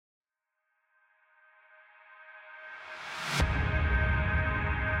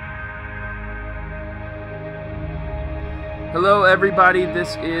Hello, everybody.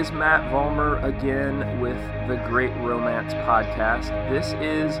 This is Matt Vollmer again with the Great Romance Podcast. This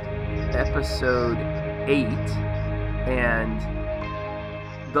is episode 8, and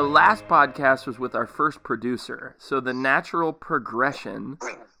the last podcast was with our first producer. So the natural progression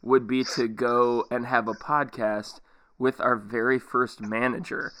would be to go and have a podcast with our very first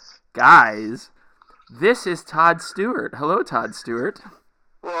manager. Guys, this is Todd Stewart. Hello, Todd Stewart.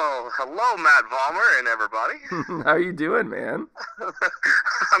 Well, hello, Matt Vollmer and everybody. How you doing, man?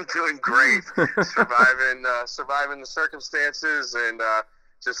 I'm doing great. Surviving the circumstances and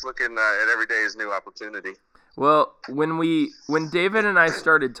just looking at every day as new opportunity. Well, when David and I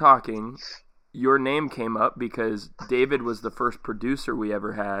started talking, your name came up because David was the first producer we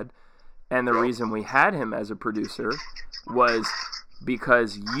ever had, and the reason we had him as a producer was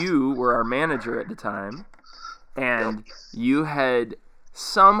because you were our manager at the time, and you had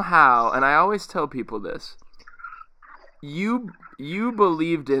somehow, and I always tell people this, you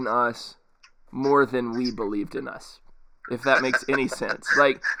believed in us more than we believed in us, if that makes any sense.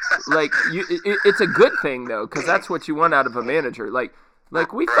 It's a good thing though, because that's what you want out of a manager. Like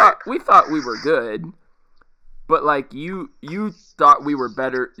we thought we were good, but like you thought we were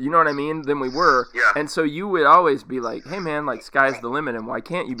better, you know what I mean, than we were. Yeah. And so you would always be like, hey man, like sky's the limit, and why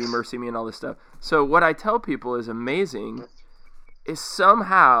can't you be Mercy Me and all this stuff. So what I tell people is amazing is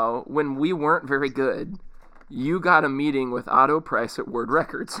somehow, when we weren't very good, you got a meeting with Otto Price at Word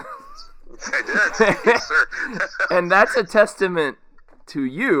Records. I did. Yes, sir. And that's a testament to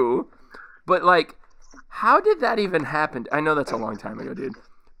you. But, like, how did that even happen? I know that's a long time ago, dude.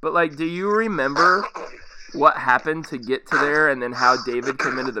 But, like, do you remember what happened to get to there and then how David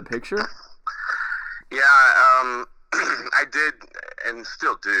came into the picture? Yeah, I did and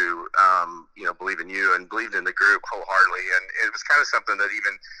still do, believe in you and believed in the group wholeheartedly. And it was kind of something that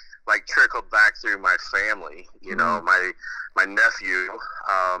even like trickled back through my family. You know, my nephew,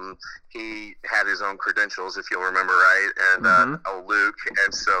 he had his own credentials, if you'll remember right, and Luke.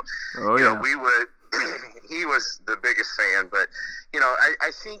 And so, we would. He was the biggest fan, but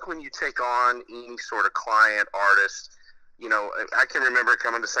I think when you take on any sort of client artist, I can remember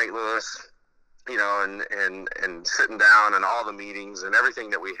coming to St. Louis, and sitting down and all the meetings and everything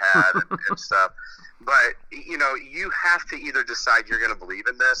that we had and stuff. But, you have to either decide you're going to believe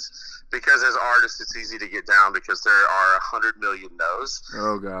in this, because as artists, it's easy to get down because there are 100 million no's.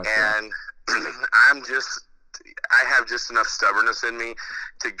 Oh, gosh. And I have just enough stubbornness in me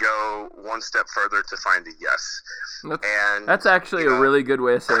to go one step further to find a yes. That's actually a really good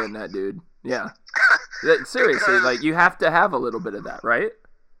way of saying that, dude. Yeah. Seriously, like, you have to have a little bit of that, right?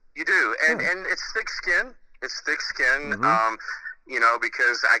 You do, and it's thick skin. It's thick skin,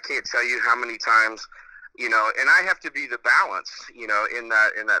 because I can't tell you how many times, and I have to be the balance, in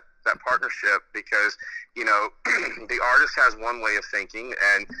that partnership, because, the artist has one way of thinking,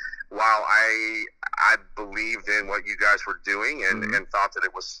 and while I believed in what you guys were doing and thought that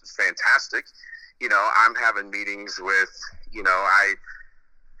it was fantastic, I'm having meetings with,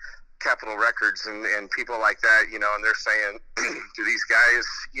 Capitol Records and people like that, and they're saying, do these guys,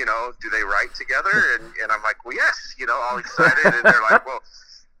 do they write together? And I'm like, well, yes, all excited. And they're like, well,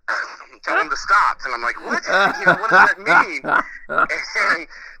 tell them to stop. And I'm like, what? What does that mean? And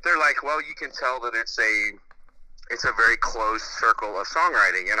they're like, well, you can tell that it's a very closed circle of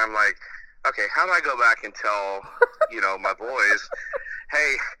songwriting. And I'm like, okay, how do I go back and tell, my boys,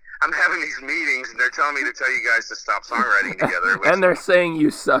 hey, I'm having these meetings, and they're telling me to tell you guys to stop songwriting together. And they're saying you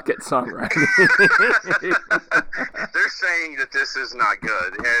suck at songwriting. They're saying that this is not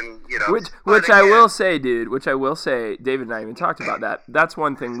good, and which I will say, dude. Which I will say, David and I even talked about that. That's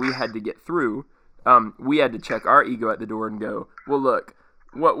one thing we had to get through. We had to check our ego at the door and go, well, look,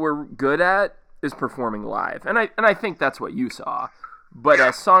 what we're good at is performing live, and I think that's what you saw. But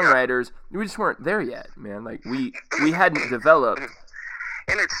as songwriters, we just weren't there yet, man. Like we hadn't developed.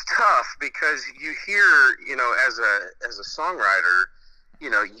 And it's tough because you hear, as a songwriter,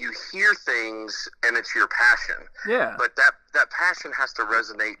 you hear things and it's your passion. Yeah. But that passion has to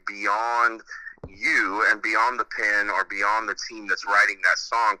resonate beyond you and beyond the pen or beyond the team that's writing that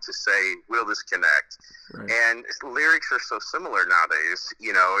song to say, will this connect? Right. And lyrics are so similar nowadays.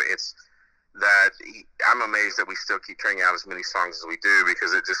 It's that I'm amazed that we still keep turning out as many songs as we do,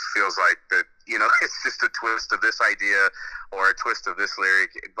 because it just feels like that, it's just a twist of this idea or a twist of this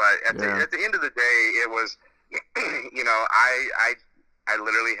lyric. But at the end of the day, it was, I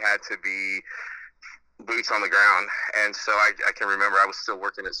literally had to be boots on the ground. And so I can remember I was still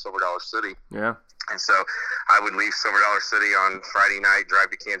working at Silver Dollar City. Yeah. And so I would leave Silver Dollar City on Friday night,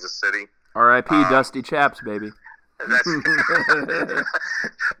 drive to Kansas City. R.I.P. Dusty Chaps, baby. That's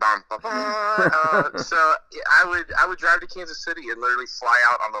so I would drive to Kansas City and literally fly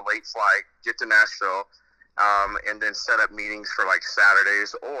out on the late flight, get to Nashville, and then set up meetings for like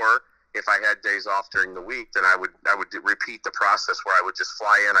Saturdays, or if I had days off during the week, then I would repeat the process where I would just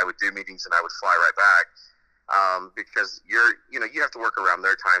fly in, I would do meetings, and I would fly right back, because you have to work around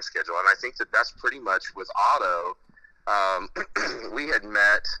their time schedule, and I think that's pretty much with Otto. We had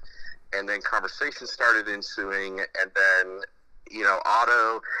met, and then conversation started ensuing, and then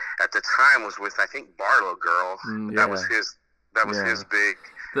Otto at the time was with, I think, Barlow Girl. Yeah. That was his big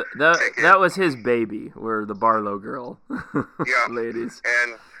that was his baby, were the Barlow Girl ladies.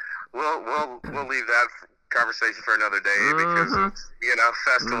 And we'll leave that conversation for another day, because of,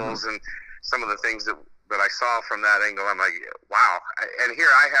 festivals and some of the things that I saw from that angle. I'm like, wow. And here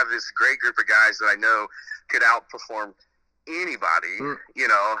I have this great group of guys that I know could outperform anybody,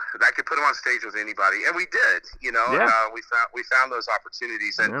 that could put them on stage with anybody, and we did. We found those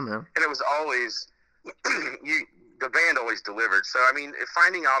opportunities, and it was always the band always delivered. So I mean,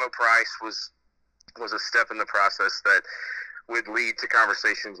 finding Otto Price was a step in the process that would lead to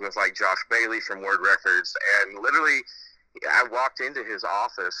conversations with like Josh Bailey from Word Records, and literally I walked into his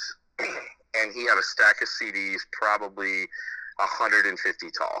office and he had a stack of CDs, probably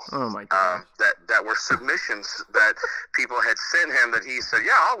 150 tall. Oh my God. That were submissions that people had sent him, that he said,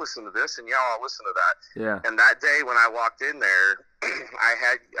 yeah, I'll listen to this, and yeah, I'll listen to that. Yeah. And that day when I walked in there, I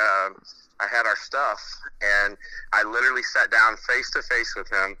had our stuff, and I literally sat down face to face with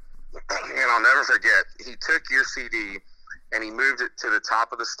him, and I'll never forget, he took your CD and he moved it to the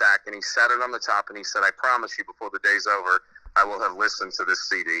top of the stack, and he set it on the top, and he said, I promise you, before the day's over, I will have listened to this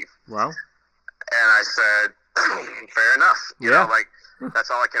CD. Wow. And I said, fair enough. You know, like,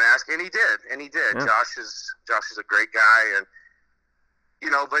 that's all I can ask. And he did. Yeah. Josh is a great guy, and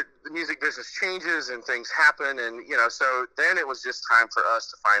but the music business changes and things happen, and so then it was just time for us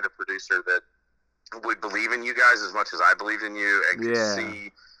to find a producer that would believe in you guys as much as I believed in you,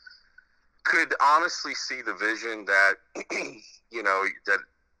 and could honestly see the vision that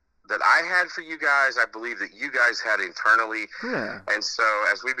that I had for you guys. I believe that you guys had internally. Yeah. And so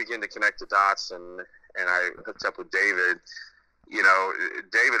as we begin to connect the dots, and I hooked up with David,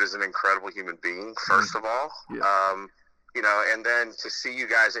 David is an incredible human being, first of all. Yeah. And then to see you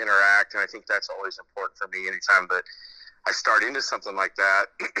guys interact, and I think that's always important for me. Anytime that I start into something like that,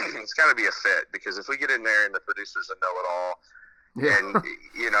 it's got to be a fit, because if we get in there and the producer's a know-it-all, and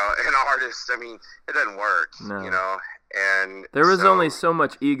an artist, I mean, it doesn't work. No. And there was only so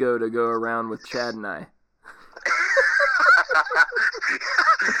much ego to go around with Chad and I.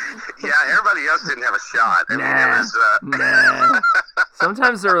 Yeah, everybody else didn't have a shot. I mean, it was,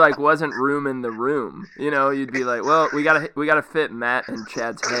 Sometimes there wasn't room in the room. You'd be like, well, we gotta fit Matt and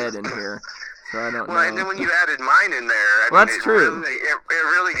Chad's head in here. So I don't know. And then when you added mine in there, that's true. It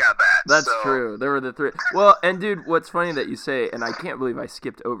really got bad. That's true. There were the three. Well, and dude, what's funny that you say, and I can't believe I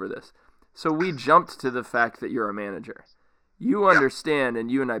skipped over this. So we jumped to the fact that you're a manager. You understand,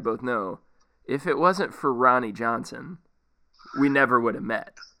 and you and I both know, if it wasn't for Ronnie Johnson, we never would have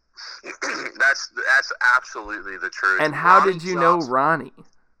met. That's absolutely the truth. And how did you know Ronnie?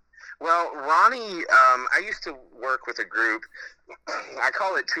 Well, Ronnie, I used to work with a group. I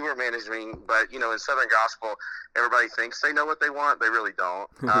call it tour managing, but in Southern Gospel, everybody thinks they know what they want. They really don't.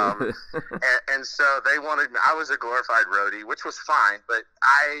 And so they wanted. I was a glorified roadie, which was fine, but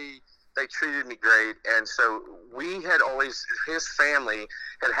they treated me great, and so we had always. His family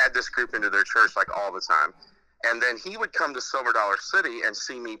had this group into their church all the time. And then he would come to Silver Dollar City and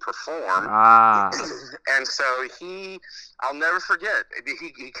see me perform. And so I'll never forget,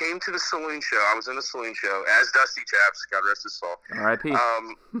 he came to the saloon show. I was in the saloon show as Dusty Chaps, God rest his soul. R.I.P.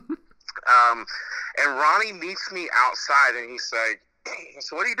 And Ronnie meets me outside, and he's like,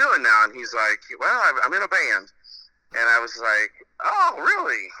 so what are you doing now? And he's like, well, I'm in a band. And I was like, oh,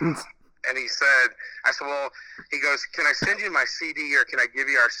 really? And he said, I said, well, he goes, can I send you my CD, or can I give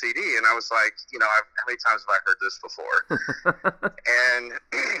you our CD? And I was like, how many times have I heard this before? And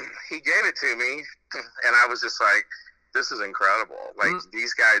he gave it to me, and I was just like, this is incredible.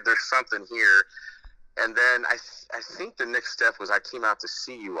 These guys, there's something here. And then I think the next step was I came out to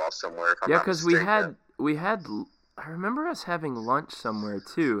see you all somewhere. Because we had, I remember us having lunch somewhere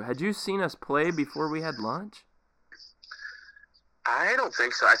too. Had you seen us play before we had lunch? I don't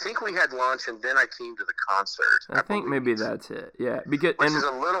think so. I think we had lunch, and then I came to the concert. I think maybe that's it. Yeah, which is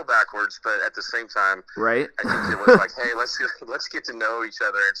a little backwards, but at the same time, right? I think it was like, hey, let's get to know each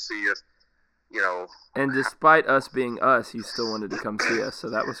other and see if you know. And despite us being us, you still wanted to come see us, so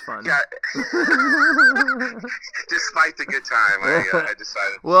that was fun. Yeah. Despite the good time, I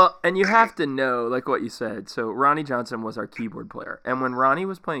decided. Well, and you have to know, like what you said, so Ronnie Johnson was our keyboard player. And when Ronnie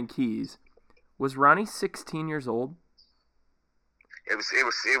was playing keys, was Ronnie 16 years old? He was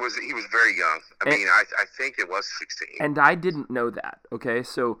very young. I think it was 16. And I didn't know that, okay?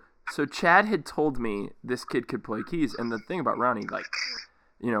 So Chad had told me this kid could play keys, and the thing about Ronnie, like,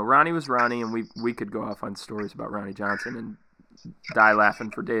 you know, Ronnie was Ronnie, and we could go off on stories about Ronnie Johnson and die laughing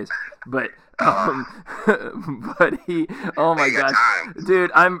for days. But but he, oh my gosh,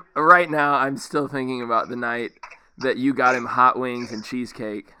 dude, I'm still thinking about the night that you got him hot wings and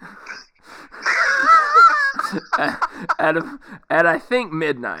cheesecake at I think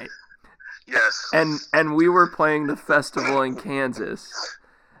midnight. Yes. And we were playing the festival in Kansas,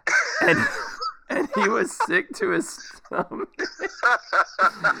 and he was sick to his stomach.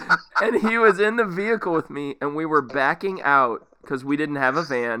 And he was in the vehicle with me, and we were backing out because we didn't have a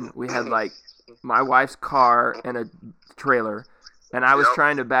van. We had like my wife's car and a trailer, and I was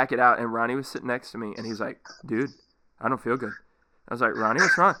trying to back it out, and Ronnie was sitting next to me, and he's like, "Dude, I don't feel good." I was like, "Ronnie,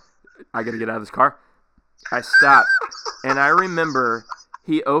 what's wrong?" "I got to get out of this car." I stopped, and I remember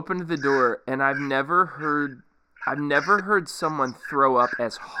he opened the door, and I've never heard someone throw up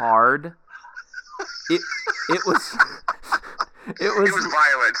as hard. It was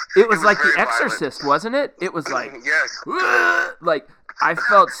violent. It was like The Exorcist, wasn't it? It was like, yes. Like, I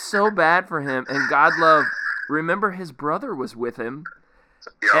felt so bad for him, and God love, remember his brother was with him,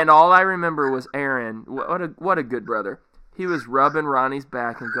 and all I remember was Aaron. What a good brother. He was rubbing Ronnie's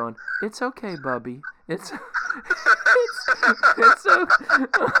back and going, "It's okay, Bubby. It's okay."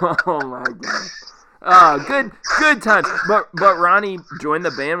 Oh my God. Good times. But Ronnie joined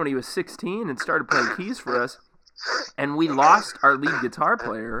the band when he was 16 and started playing keys for us. And we lost our lead guitar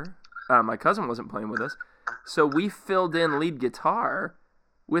player. My cousin wasn't playing with us. So we filled in lead guitar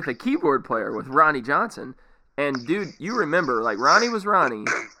with a keyboard player with Ronnie Johnson. And dude, you remember, like, Ronnie was Ronnie.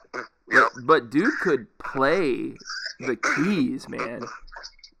 But dude could play the keys, man.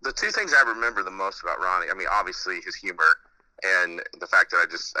 The two things I remember the most about Ronnie, I mean, obviously his humor and the fact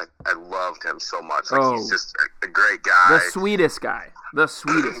that I loved him so much. Like, he's just a great guy. The sweetest guy.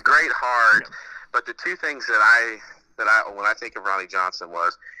 Great heart. Yeah. But the two things that I when I think of Ronnie Johnson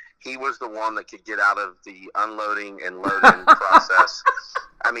was he was the one that could get out of the unloading and loading process.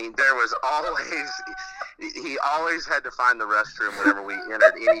 I mean, there was he always had to find the restroom whenever we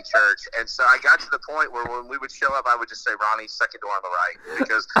entered any church. And so I got to the point where when we would show up, I would just say, "Ronnie, second door on the right,"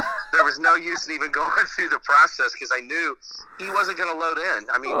 because there was no use in even going through the process because I knew he wasn't going to load in.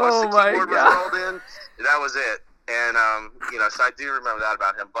 I mean, once the keyboard was rolled in, that was it. And, so I do remember that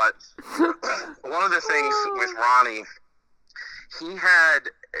about him. But one of the things with Ronnie, he had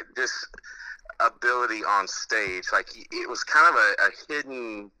this ability on stage. Like, it was kind of a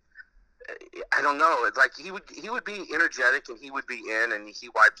hidden, I don't know. It's like he would be energetic and he would be in and he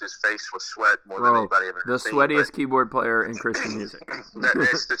wiped his face with sweat more than anybody ever the seen. Sweatiest keyboard player in Christian music. That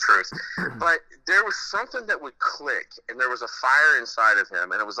is the truth. But there was something that would click and there was a fire inside of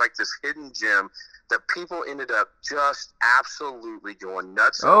him and it was like this hidden gem that people ended up just absolutely going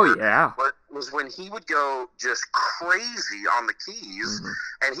nuts over. Yeah. But was when he would go just crazy on the keys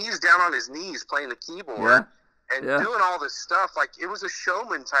and he's down on his knees playing the keyboard and doing all this stuff. Like, it was a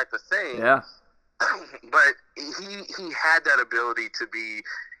showman type of thing. Yeah. But he had that ability to be,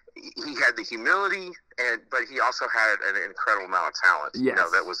 he had the humility, but he also had an incredible amount of talent. Yes.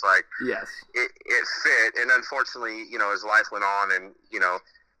 That was like, yes, it fit. And unfortunately, as life went on and,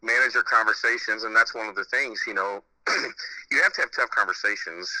 manager conversations, and that's one of the things, you have to have tough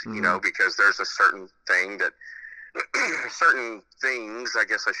conversations, because there's a certain thing that, certain things, I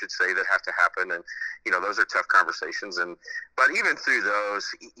guess I should say, that have to happen, and those are tough conversations. But even through those,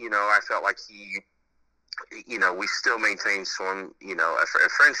 I felt like he, we still maintained some, a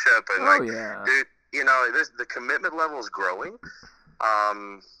friendship, and dude, the commitment level is growing.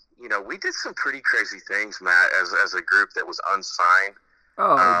 We did some pretty crazy things, Matt, as a group that was unsigned.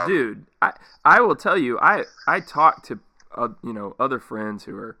 Dude, I will tell you, I talked to other friends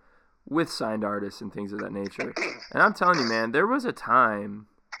who are with signed artists and things of that nature, and I'm telling you, man, there was a time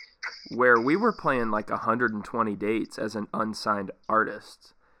where we were playing like 120 dates as an unsigned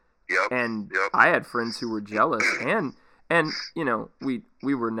artist. And I had friends who were jealous, and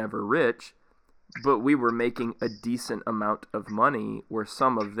we were never rich, but we were making a decent amount of money, where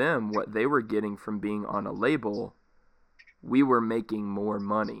some of them, what they were getting from being on a label, we were making more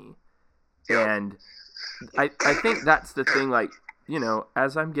money. And I think that's the thing, like,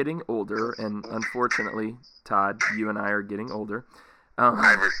 as I'm getting older, and unfortunately, Todd, you and I are getting older,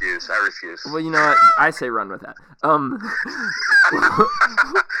 I refuse. Well, you know what? I say run with that.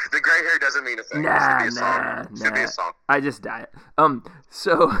 The gray hair doesn't mean a thing. Nah. Should be a song. I just diet.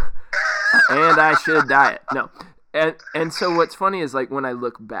 So, and I should diet. No. And so what's funny is, like, when I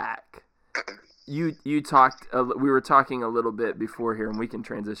look back, you talked, we were talking a little bit before here, and we can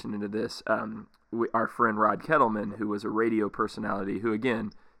transition into this. Our friend Rod Kettleman, who was a radio personality, who,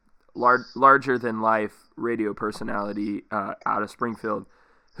 again, larger than life radio personality out of Springfield,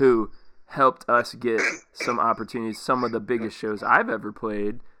 who helped us get some opportunities, some of the biggest shows I've ever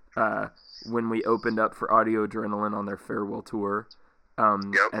played when we opened up for Audio Adrenaline on their farewell tour,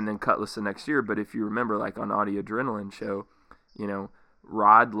 and then Cutlass the next year. But if you remember, like on Audio Adrenaline show, you know,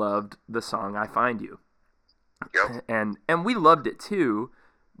 Rod loved the song I Find You. Yep. And we loved it too,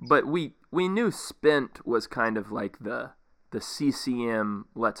 but we knew Spent was kind of like the CCM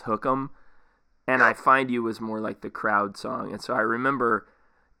Let's Hook 'em, and I Find You was more like the crowd song. And so I remember,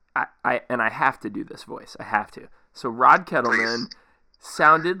 I have to do this voice. I have to. So Rod Kettleman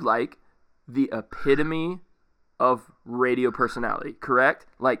sounded like the epitome of radio personality, correct?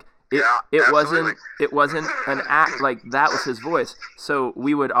 Like it wasn't an act, like that was his voice. So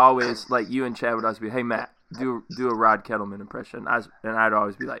we would always, like, you and Chad would always be, hey Matt, do a Rod Kettleman impression. And I'd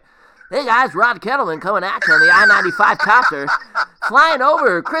always be like, hey guys, Rod Kettleman coming at you on the I-95 copter, flying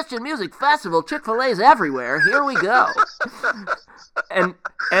over Christian Music Festival. Chick-fil-A's everywhere. Here we go. And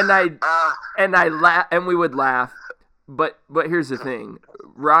we would laugh. But here's the thing.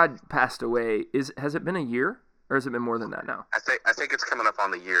 Rod passed away. Has it been a year, or has it been more than that now? I think it's coming up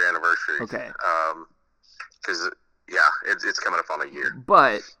on the year anniversary. Okay. Because it's coming up on a year.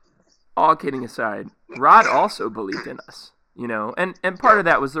 But all kidding aside, Rod also believed in us. You know, and part of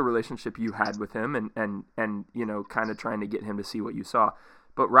that was the relationship you had with him, and you know, kind of trying to get him to see what you saw.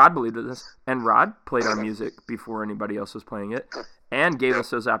 But Rod believed in us, and Rod played our music before anybody else was playing it, and gave us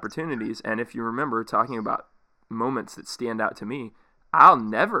those opportunities. And if you remember, talking about moments that stand out to me, I'll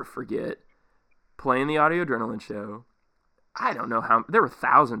never forget playing the Audio Adrenaline show. I don't know how, there were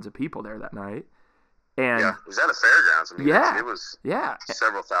thousands of people there that night. And it was at a fairgrounds. I mean, it was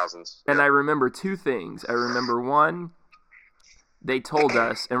several thousands. And I remember two things. I remember one, they told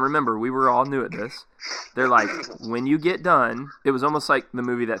us, and remember, we were all new at this. They're like, when you get done, it was almost like the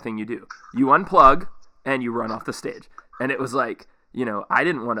movie That Thing You Do. You unplug, and you run off the stage. And it was like, you know, I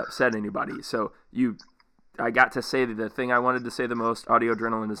didn't want to upset anybody. So I got to say the thing I wanted to say the most, Audio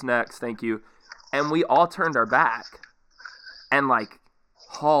Adrenaline is next, thank you. And we all turned our back and, like,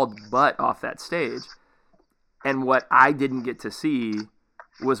 hauled butt off that stage. And what I didn't get to see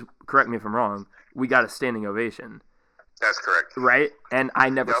was, correct me if I'm wrong, we got a standing ovation. That's correct. Right? And I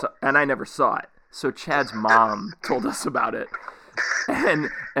never saw it. So Chad's mom told us about it. And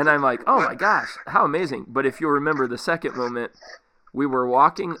I'm like, oh my gosh, how amazing. But if you'll remember the second moment, we were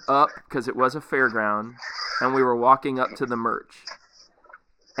walking up, because it was a fairground, and we were walking up to the merch.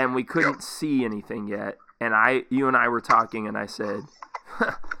 And we couldn't see anything yet. And you and I were talking, and I said,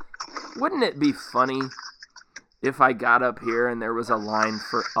 wouldn't it be funny if I got up here and there was a line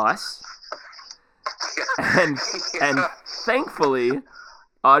for us? And thankfully,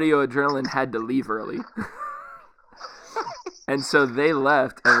 Audio Adrenaline had to leave early. And so they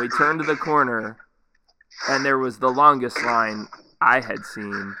left, and we turned to the corner, and there was the longest line I had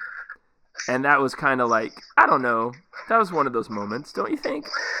seen. And that was kind of like, I don't know, that was one of those moments, don't you think?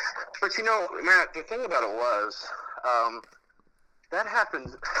 But you know, Matt, the thing about it was, that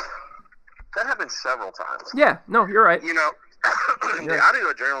happened several times. Yeah, no, you're right. You know, the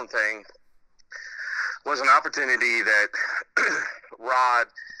Audio Adrenaline thing was an opportunity that Rod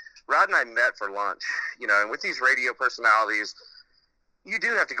and I met for lunch, you know, and with these radio personalities, you do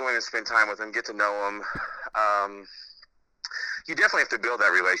have to go in and spend time with them, get to know them. You definitely have to build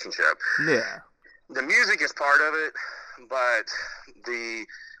that relationship. Yeah. The music is part of it, but the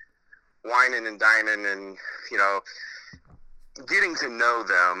whining and dining and, you know, getting to know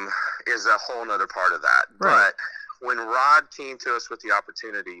them is a whole nother part of that. Right. But when Rod came to us with the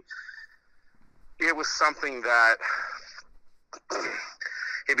opportunity, it was something that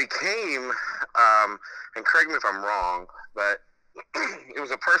it became, and correct me if I'm wrong, but it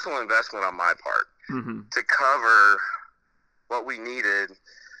was a personal investment on my part to cover what we needed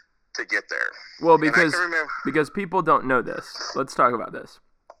to get there. Well, because people don't know this. Let's talk about this.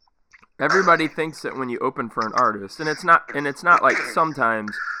 Everybody thinks that when you open for an artist, and it's not like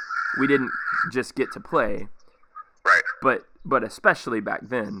sometimes we didn't just get to play, right? But especially back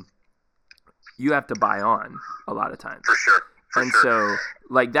then, you have to buy on a lot of times. For sure. So,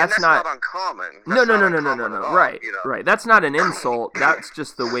 like, that's not uncommon. No. All, right, you know? Right. That's not an insult. That's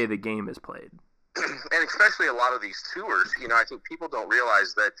just the way the game is played. and especially a lot of these tours, I think people don't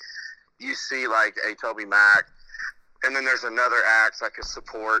realize that you see like a Toby Mac, and then there's another act like a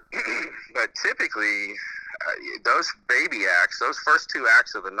support, but typically those baby acts, those first two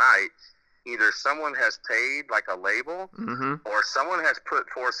acts of the night, either someone has paid like a label, or someone has put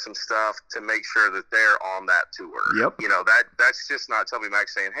forth some stuff to make sure that they're on that tour. Yep. That's just not Toby Mac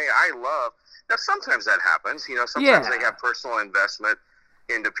saying, hey, I love. Now, sometimes that happens. Sometimes they have personal investment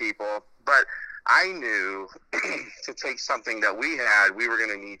into people. But I knew to take something that we had, we were going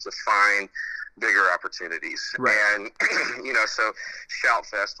to need to find bigger opportunities. Right. And, so Shout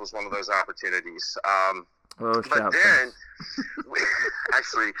Fest was one of those opportunities. But then,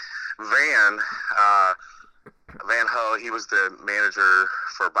 actually, Van Ho, he was the manager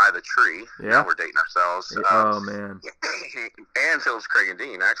for By the Tree. Yeah. Now we're dating ourselves. Oh, man. And Phillips, Craig, and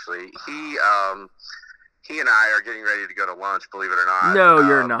Dean, actually. He and I are getting ready to go to lunch, believe it or not. No,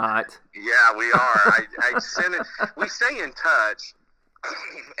 you're not. Yeah, we are. I sent it. We stay in touch.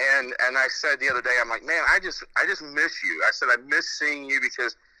 And I said the other day, I'm like, man, I just miss you. I said, I miss seeing you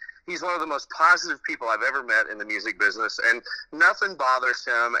because he's one of the most positive people I've ever met in the music business, and nothing bothers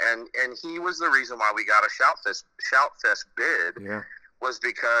him. And he was the reason why we got a Shout Fest bid. Yeah. Was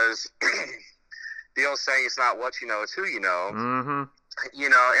because the old saying, it's not what you know, it's who you know. Mm-hmm.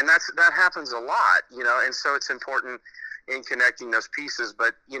 And that happens a lot, and so it's important in connecting those pieces.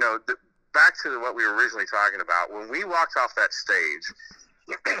 But, back to what we were originally talking about, when we walked off that stage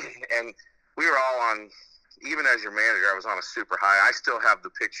and we were all on, even as your manager, I was on a super high. I still have the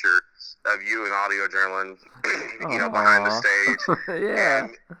picture of you and Audio Journaling, behind the stage. Yeah.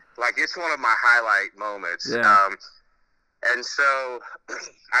 And like, it's one of my highlight moments. Yeah. And so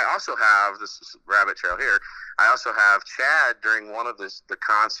I also have, this is rabbit trail here, I also have Chad during one of the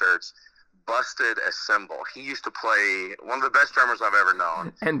concerts busted a cymbal. He used to play, one of the best drummers I've ever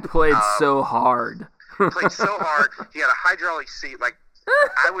known. And played so hard. Played so hard. He had a hydraulic seat. Like,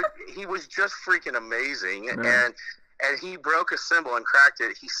 he was just freaking amazing. Man. And he broke a cymbal and cracked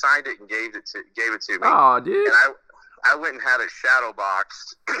it. He signed it and gave it to me. Oh, dude. And I went and had it shadow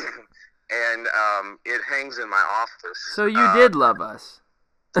boxed. And it hangs in my office. So you did love us.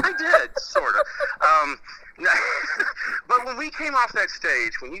 I did, sort of. But when we came off that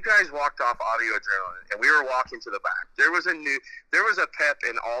stage, when you guys walked off Audio Adrenaline and we were walking to the back, there was a pep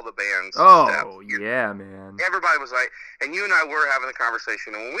in all the bands. Oh, yeah, man. Everybody was like, and you and I were having a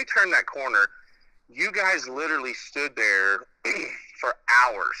conversation, and when we turned that corner, you guys literally stood there for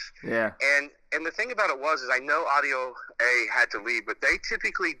hours. Yeah. And the thing about it was, I know Audio A had to leave, but they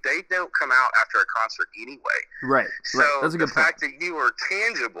don't come out after a concert anyway. Right. So That's a good the fact that you were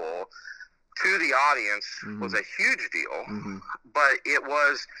tangible to the audience was a huge deal. Mm-hmm. But it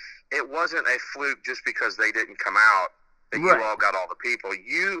wasn't a fluke just because they didn't come out that you all got all the people.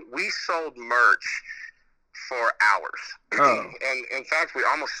 We sold merch for hours. Oh. And in fact, we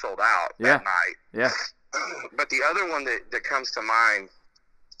almost sold out that night. Yeah. But the other one that comes to mind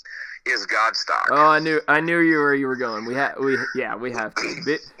is Godstock. Oh, I knew where you were going. We have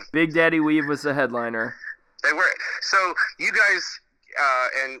to. Big Daddy Weave was the headliner. They were. So you guys,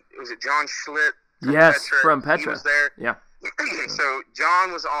 and was it John Schlitt? From Petra. He was there. Yeah. So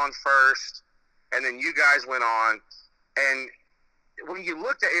John was on first, and then you guys went on, and when you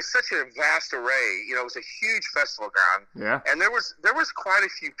looked at it, it's such a vast array. It was a huge festival ground. Yeah. And there was quite a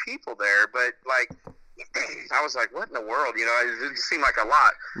few people there, but like, I was like, what in the world? It didn't seem like a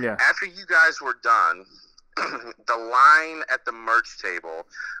lot. Yeah. After you guys were done, the line at the merch table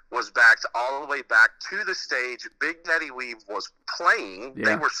was backed all the way back to the stage. Big Daddy Weave was playing. Yeah.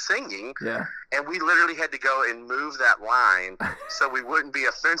 They were singing. Yeah. And we literally had to go and move that line so we wouldn't be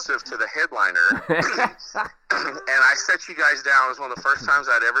offensive to the headliner. And I set you guys down. It was one of the first times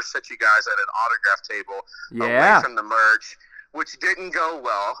I'd ever set you guys at an autograph table away from the merch, which didn't go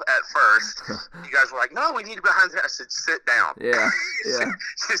well at first. You guys were like, no, we need to be behind that. I said, sit down. Yeah.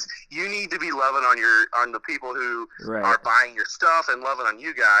 You need to be loving on the people who are buying your stuff and loving on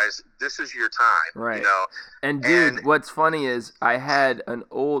you guys. This is your time. Right. And dude, what's funny is I had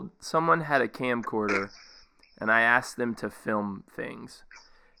someone had a camcorder and I asked them to film things.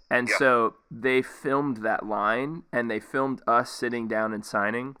 And so they filmed that line and they filmed us sitting down and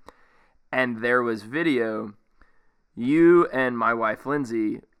signing. And there was video. You and my wife,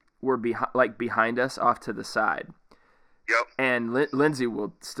 Lindsay, were behind us off to the side. Yep. And Lindsay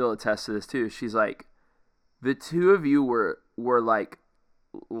will still attest to this too. She's like, the two of you were like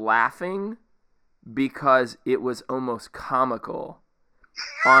laughing because it was almost comical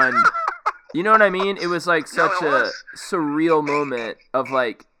you know what I mean? It was like such a surreal moment of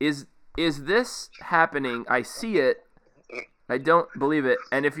like, is this happening? I see it. I don't believe it.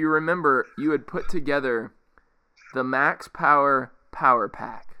 And if you remember, you had put together the Max Power Power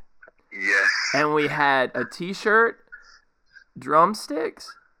Pack. Yes. And we had a T-shirt,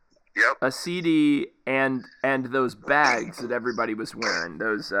 drumsticks, Yep. a CD, and those bags that everybody was wearing.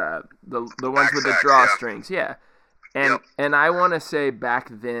 Those the ones with the drawstrings. Yeah. And I want to say back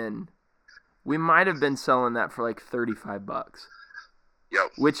then, we might have been selling that for like $35.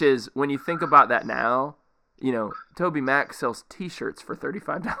 Yep. Which is, when you think about that now, you know, Toby Mac sells T-shirts for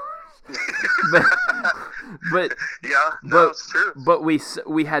 $35. but yeah, no, it's true. But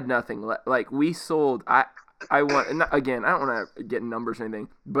we had nothing left. Like, we sold. I want, again, I don't want to get numbers or anything,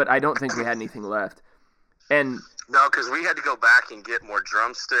 but I don't think we had anything left. And no, because we had to go back and get more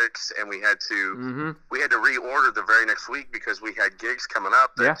drumsticks, and we had to reorder the very next week because we had gigs coming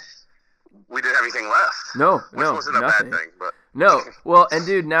up. That we didn't have anything left. Which wasn't nothing. A bad thing, but no. Well, and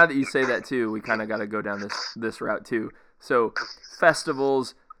dude, now that you say that too, we kind of got to go down this route too. So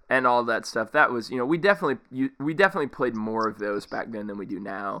festivals and all that stuff. That was, you know, we definitely played more of those back then than we do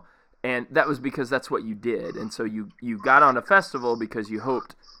now, and that was because that's what you did. And so you got on a festival because you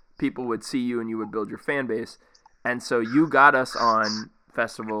hoped people would see you and you would build your fan base, and so you got us on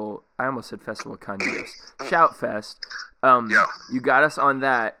festival. I almost said Festival Candidos. Shout Fest. You got us on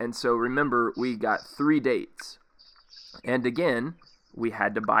that, and so remember, we got 3 dates. And again, we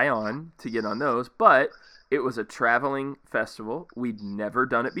had to buy on to get on those, but it was a traveling festival. We'd never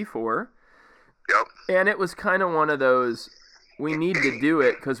done it before. Yep. And it was kind of one of those, we need to do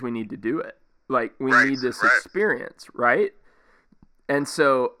it because we need to do it. Like, we need this experience, right? And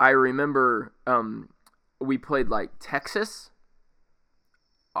so I remember we played like Texas,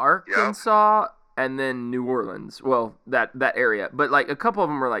 Arkansas, and then New Orleans. Well, that area. But like a couple of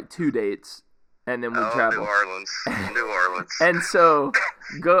them were like 2 dates, and then we traveled. New Orleans. And so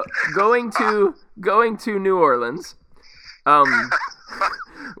going to New Orleans,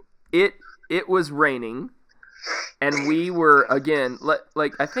 it was raining, and we were, again,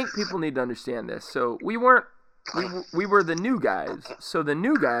 like, I think people need to understand this. So we were the new guys. So the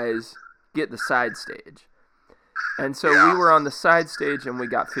new guys get the side stage. And so we were on the side stage, and we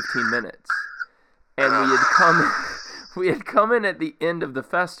got 15 minutes. And we had come in at the end of the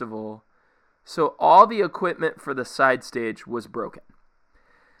festival, so all the equipment for the side stage was broken.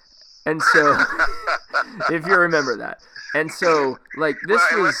 And so, if you remember that. And so, like, this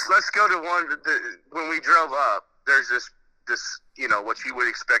was... Let's go to one, when we drove up, there's this, you know, what you would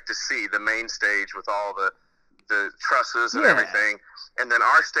expect to see, the main stage with all the trusses and everything. And then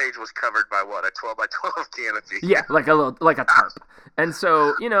our stage was covered by what, a 12 by 12 canopy. Yeah, like a tarp. And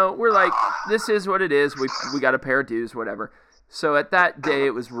so, you know, we're like, this is what it is. We got to pay our dues, whatever. So at that day,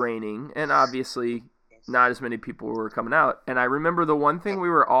 it was raining, and obviously not as many people were coming out. And I remember the one thing we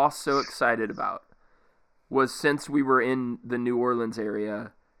were all so excited about was, since we were in the New Orleans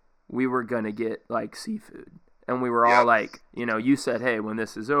area, we were going to get, like, seafood. And we were all like, you know, you said, hey, when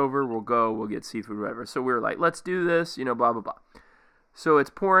this is over, we'll get seafood, whatever. So we were like, let's do this, you know, blah, blah, blah. So it's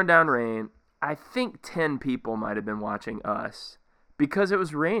pouring down rain. I think 10 people might have been watching us because it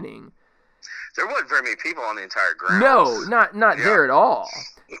was raining. There wasn't very many people on the entire ground. No, not there at all.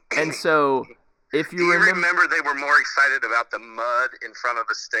 And so, if you remember, they were more excited about the mud in front of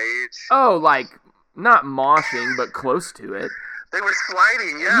the stage. Oh, like, not moshing, but close to it. They were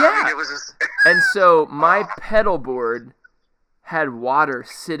sliding, I mean, it was just... And so my pedal board had water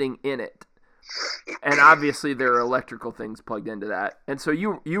sitting in it. And obviously there are electrical things plugged into that. And so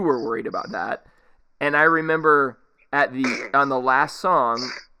you were worried about that. And I remember on the last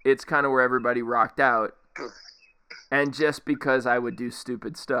song, it's kind of where everybody rocked out. And just because I would do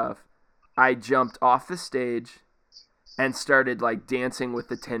stupid stuff, I jumped off the stage and started, like, dancing with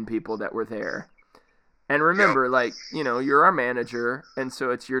the 10 people that were there. And remember, like, you know, you're our manager, and so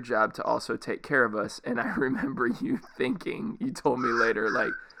it's your job to also take care of us. And I remember you thinking, you told me later,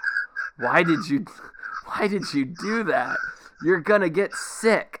 like, why did you do that? You're gonna get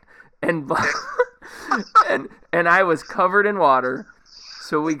sick. And and I was covered in water.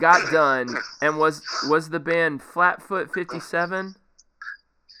 So we got done, and was the band Flatfoot 57?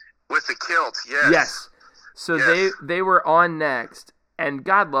 With the kilt, yes. Yes. So they were on next, and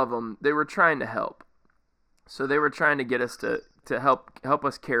God love them, they were trying to help. So they were trying to get us to help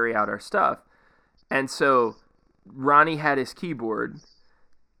us carry out our stuff. And so Ronnie had his keyboard,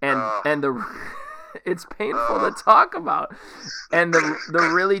 and the it's painful to talk about. And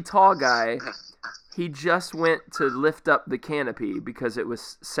the really tall guy, he just went to lift up the canopy because it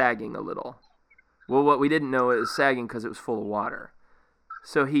was sagging a little. Well, what we didn't know, it was sagging because it was full of water.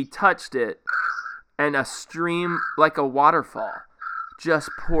 So he touched it, and a stream, like a waterfall, just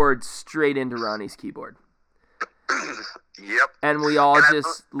poured straight into Ronnie's keyboard. Yep. And we all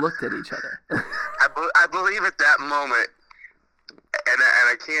just looked at each other. I believe at that moment, and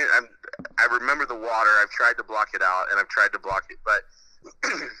I can't. I remember the water. I've tried to block it out, and I've tried to block it, but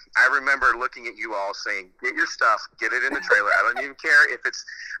I remember looking at you all saying, "Get your stuff, get it in the trailer. I don't even care if it's.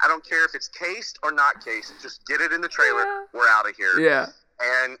 I don't care if it's cased or not cased. Just get it in the trailer. Yeah. We're out of here." Yeah.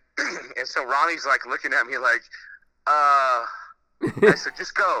 And so Ronnie's like looking at me like, I said,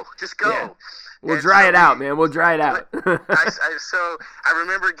 "Just go, just go." Yeah. We'll dry it out, man. We'll dry it out. So I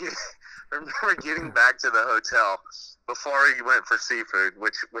remember getting back to the hotel before we went for seafood,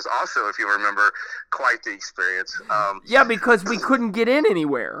 which was also, if you remember, quite the experience. Yeah, because we couldn't get in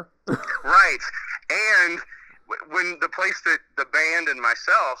anywhere. Right. And when the place that the band and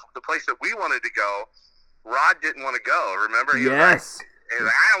myself, the place that we wanted to go, Rod didn't want to go. Remember? He Yes. was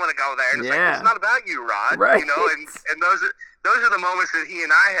like, I don't want to go there. And it's like, it's not about you, Rod. Right. You know, and those are the moments that he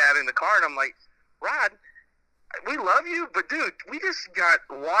and I had in the car, and I'm like, Rod, we love you, but dude, we just got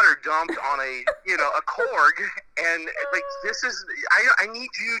water dumped on a Korg, and like this is, I need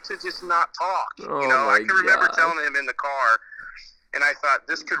you to just not talk. Oh I can remember telling him in the car, and I thought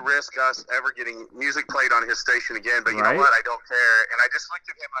this could risk us ever getting music played on his station again, but you know what, I don't care. And I just looked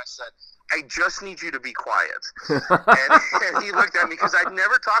at him and I said, I just need you to be quiet. and he looked at me because I'd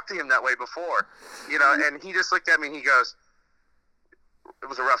never talked to him that way before, and he just looked at me and he goes, it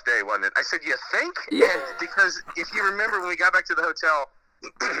was a rough day, wasn't it? I said, you think? Yeah. And because if you remember when we got back to the hotel,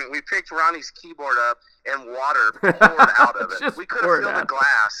 we picked Ronnie's keyboard up and water poured out of it. We could have filled the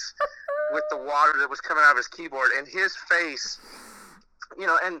glass with the water that was coming out of his keyboard, and his face,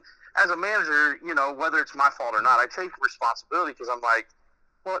 and as a manager, whether it's my fault or not, I take responsibility because I'm like,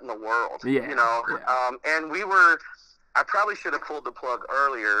 what in the world? Yeah. And I probably should have pulled the plug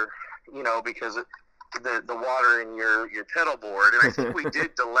earlier, because the water in your pedal board, and I think we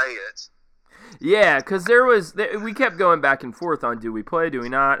did delay it. Yeah, because we kept going back and forth on do we play, do we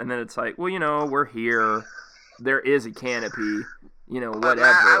not, and then it's like, well, we're here. There is a canopy, whatever. But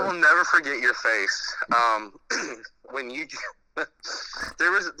Matt, I will never forget your face when you.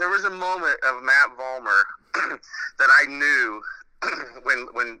 there was a moment of Matt Vollmer that I knew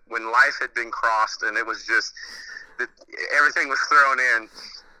when life had been crossed and it was just everything was thrown in.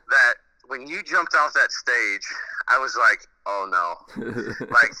 That when you jumped off that stage, I was like, oh no,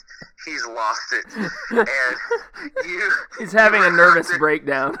 like he's lost it, and he's having a nervous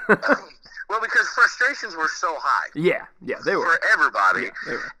breakdown. Well, because frustrations were so high. Yeah, they were. For everybody. Yeah,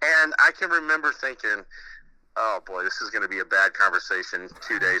 they were. And I can remember thinking, oh boy, this is going to be a bad conversation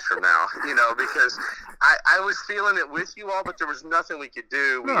 2 days from now, because I was feeling it with you all, but there was nothing we could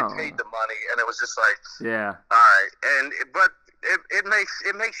do. We had paid the money, and it was just like, yeah, all right. But it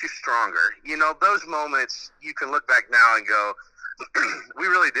makes you stronger. Those moments you can look back now and go, we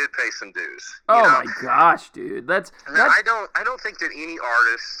really did pay some dues. Oh my gosh, dude, that's. I don't think that any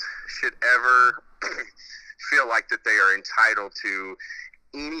artist should ever feel like that they are entitled to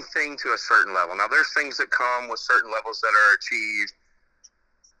anything to a certain level. Now, there's things that come with certain levels that are achieved,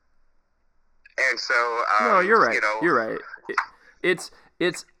 and so no, you're right. You're right. It's.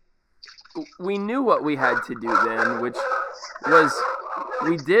 We knew what we had to do then, which was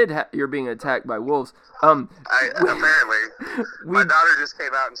we did. You're being attacked by wolves. Apparently, my daughter just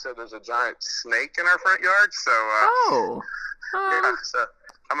came out and said there's a giant snake in our front yard. So, yeah. So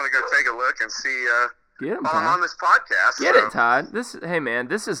I'm gonna go take a look and see. Get him, while I'm on this podcast. Get it, Todd. Hey man,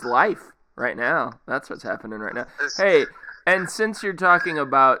 this is life right now. That's what's happening right now. Hey, and since you're talking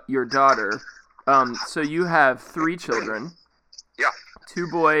about your daughter, so you have 3 children. Yeah. 2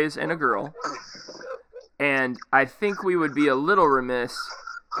 boys and a girl. And I think we would be a little remiss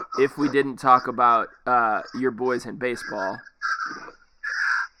if we didn't talk about your boys in baseball.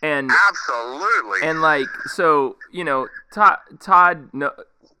 And absolutely. And so, Todd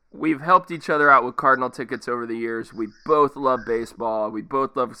we've helped each other out with Cardinal tickets over the years. We both love baseball. We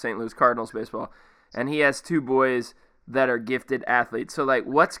both love St. Louis Cardinals baseball. And he has 2 boys that are gifted athletes. So,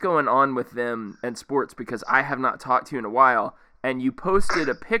 what's going on with them and sports? Because I have not talked to you in a while. And you posted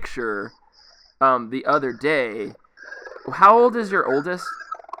a picture the other day. How old is your oldest?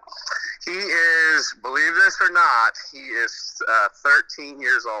 He is, believe this or not, he is 13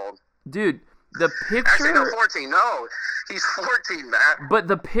 years old. Dude, the picture... Actually, no, 14. No, he's 14, Matt. But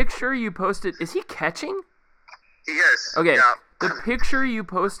the picture you posted, is he catching? He is. Okay, yeah. The picture you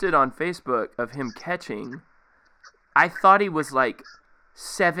posted on Facebook of him catching, I thought he was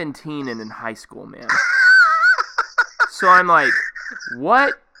 17 and in high school, man. So I'm like,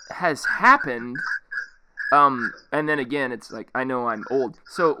 what has happened? And then again, it's I know I'm old.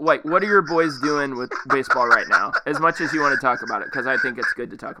 So, what are your boys doing with baseball right now? As much as you want to talk about it, because I think it's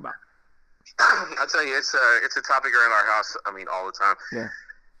good to talk about. I'll tell you, it's a topic around our house. I mean, all the time. Yeah.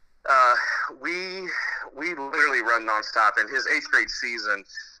 We literally run nonstop, and his 8th grade season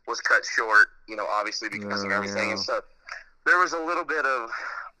was cut short, obviously because of everything. Yeah. And so there was a little bit of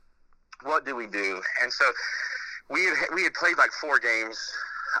what do we do? And so we had played like 4 games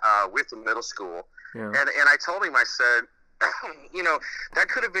with the middle school. Yeah. And I told him, I said, that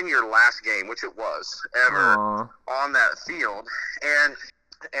could have been your last game, which it was, ever on that field.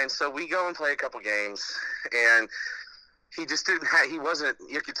 And so we go and play a couple games, and he just didn't have, you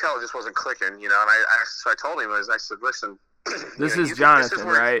could tell it just wasn't clicking, and so I told him, I said, listen. This is Jonathan,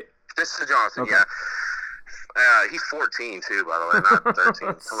 right? This is Jonathan, okay. yeah. He's 14 too, by the way, not 13.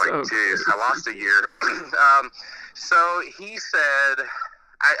 I'm like, geez, I lost a year. So he said,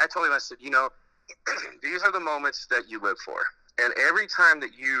 I told him, I said, these are the moments that you live for. And every time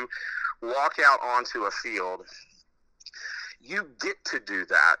that you walk out onto a field, you get to do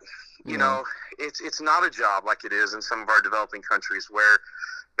that. It's not a job like it is in some of our developing countries where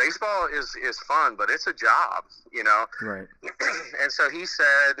baseball is fun, but it's a job, Right. And so he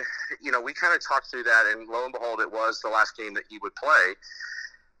said, we kind of talked through that, and lo and behold, it was the last game that he would play.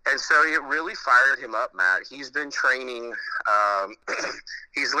 And so it really fired him up, Matt. He's been training.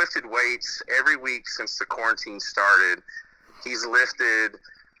 He's lifted weights every week since the quarantine started. He's lifted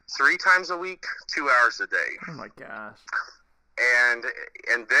 3 times a week, 2 hours a day. Oh, my gosh. And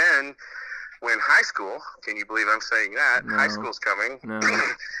then when high school, can you believe I'm saying that? No. High school's coming. No.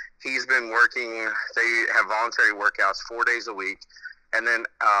 He's been working. They have voluntary workouts 4 days a week. And then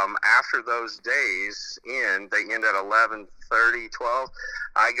after those days they end at 11:30, 12.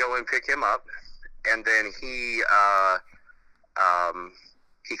 I go and pick him up, and then he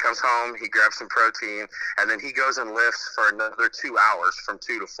comes home, he grabs some protein, and then he goes and lifts for another 2 hours from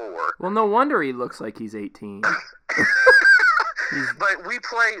 2 to 4. Well, no wonder he looks like he's 18. But we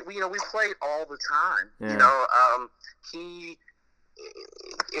play all the time. Yeah.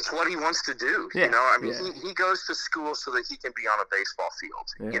 It's what he wants to do. Yeah. He goes to school so that he can be on a baseball field.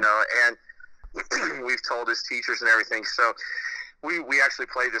 Yeah. And we've told his teachers and everything. So we actually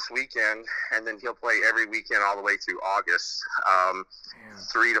play this weekend, and then he'll play every weekend all the way through August.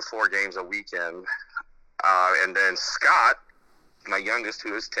 3 to 4 games a weekend. And then Scott, my youngest,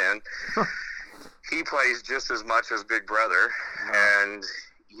 who is 10, he plays just as much as Big Brother. And,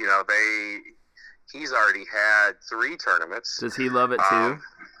 he's already had 3 tournaments. Does he love it too?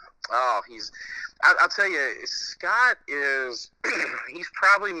 I'll tell you, Scott is, he's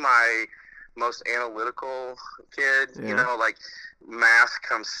probably my most analytical kid. Yeah. Math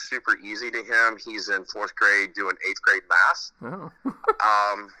comes super easy to him. He's in 4th grade doing 8th grade math. Oh.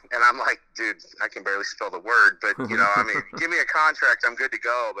 And I'm like, dude, I can barely spell the word, but give me a contract, I'm good to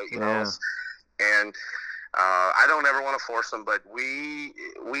go. But and I don't ever want to force him, but we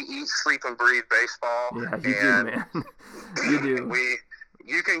eat, sleep, and breathe baseball. Yeah, you do, man. You do.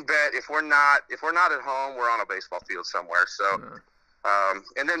 You can bet if we're not at home, we're on a baseball field somewhere. So,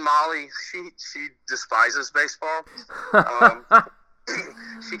 and then Molly, she despises baseball.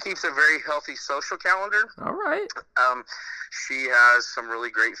 She keeps a very healthy social calendar. All right. She has some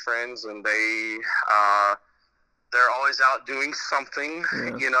really great friends, and they're always out doing something.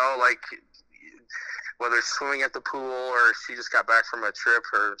 Yeah. Whether it's swimming at the pool, or she just got back from a trip,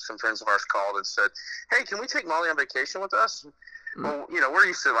 or some friends of ours called and said, hey, can we take Molly on vacation with us? Well, we're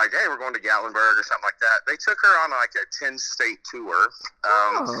used to hey, we're going to Gatlinburg or something like that. They took her on a 10-state tour.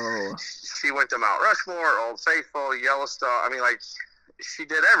 She went to Mount Rushmore, Old Faithful, Yellowstone. She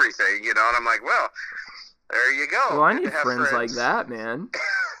did everything, and I'm like, well, there you go. Well, I need friends like that, man.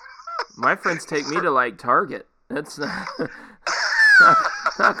 My friends take me to Target. That's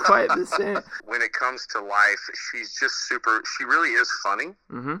not quite the same. When it comes to life, she's just she really is funny.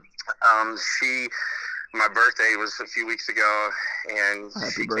 Mm-hmm. My birthday was a few weeks ago, and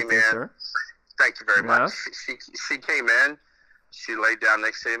Happy she birthday, came in. Sir. Thank you very much. She came in, she laid down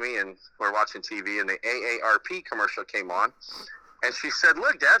next to me, and we're watching TV, and the AARP commercial came on. And she said,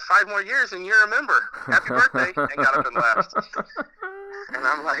 look, Dad, 5 more years and you're a member. Happy birthday. And got up and left. And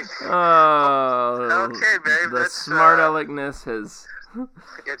I'm like, okay, babe. The smart aleckness has...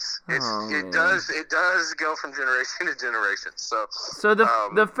 It does go from generation to generation. So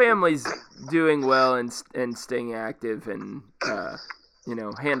the family's doing well and staying active and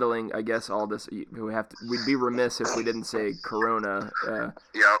handling, I guess, all this. We'd be remiss if we didn't say Corona.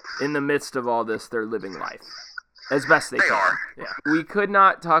 In the midst of all this, they're living life as best they can. Are. Yeah. We could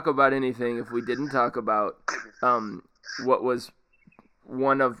not talk about anything if we didn't talk about what was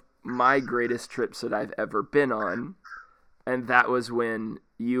one of my greatest trips that I've ever been on. And that was when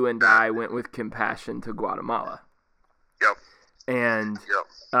you and I went with Compassion to Guatemala. Yep. And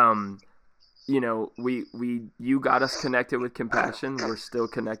you got us connected with Compassion. We're still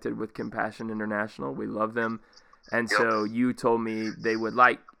connected with Compassion International. We love them. And so you told me they would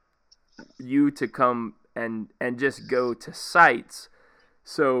like you to come and just go to sites.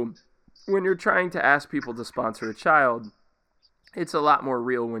 So when you're trying to ask people to sponsor a child, it's a lot more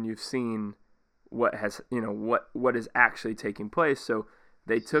real when you've seen what is actually taking place. So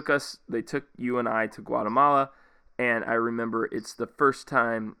they took you and I to Guatemala, and I remember it's the first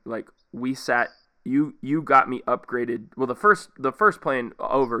time we sat. You got me upgraded. Well, the first plane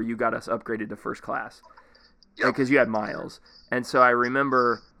over, you got us upgraded to first class because you had miles. And so I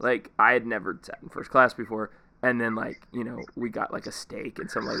remember I had never sat in first class before, and then we got a steak and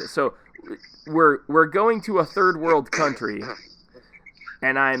something like that. So we're going to a third world country,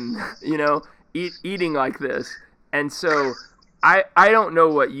 and I'm eating like this, and so. I don't know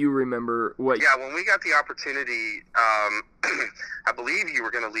what you remember. When we got the opportunity, I believe you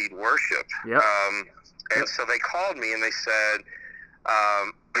were going to lead worship. Yep. So they called me and they said,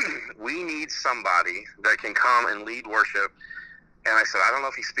 we need somebody that can come and lead worship. And I said, I don't know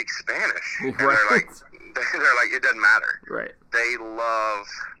if he speaks Spanish. And they're like, it doesn't matter. Right. They love,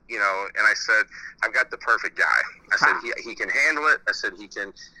 and I said, I've got the perfect guy. I said, he can handle it. I said,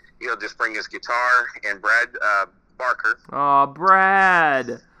 he'll just bring his guitar. And Brad, Barker. Oh,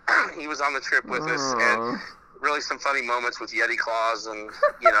 Brad. He was on the trip with us, and really some funny moments with Yeti claws and,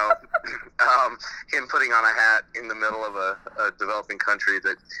 him putting on a hat in the middle of a developing country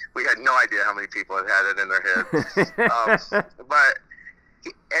that we had no idea how many people had it in their head.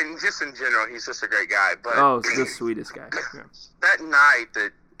 And just in general, he's just a great guy. But the sweetest guy. Yeah. That night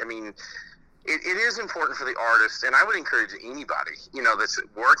it is important for the artist, and I would encourage anybody, that's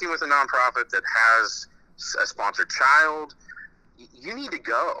working with a nonprofit that has a sponsored child, you need to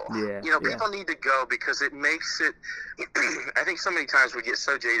go. People need to go because it makes it I think so many times we get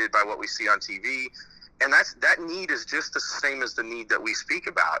so jaded by what we see on TV, and that need is just the same as the need that we speak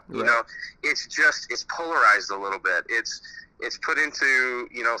about. Right. It's polarized a little bit. It's put into,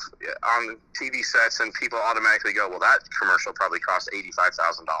 on TV sets, and people automatically go, well, that commercial probably cost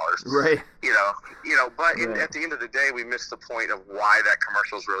 $85,000. Right. But at the end of the day, we miss the point of why that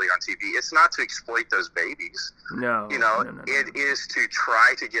commercial is really on TV. It's not to exploit those babies. No. It is to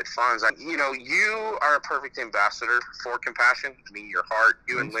try to get funds. You are a perfect ambassador for Compassion. I mean, your heart,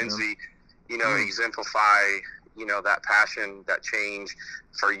 you and Lindsay, exemplify, that passion, that change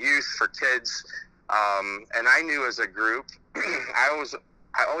for youth, for kids. And I knew as a group, I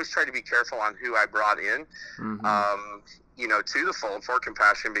always try to be careful on who I brought in, to the fold for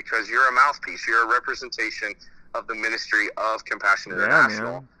Compassion, because you're a mouthpiece. You're a representation of the ministry of Compassion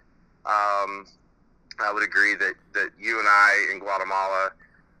International. I would agree that you and I in Guatemala,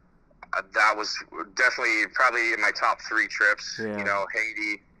 that was definitely probably in my top 3 trips. Yeah.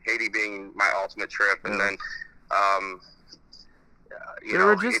 Haiti being my ultimate trip, and then. There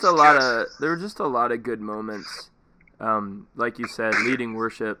were just a lot of good moments. Like you said, leading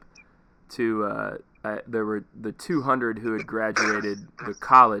worship to there were the 200 who had graduated the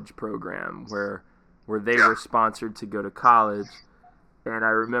college program where they were sponsored to go to college. And I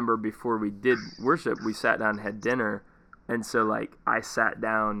remember before we did worship, we sat down and had dinner. And so I sat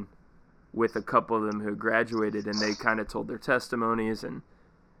down with a couple of them who graduated, and they kind of told their testimonies, and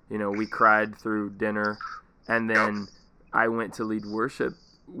we cried through dinner. And then I went to lead worship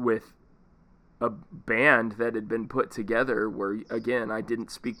with a band that had been put together where, again, I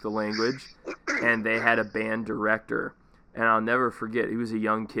didn't speak the language, and they had a band director. And I'll never forget, he was a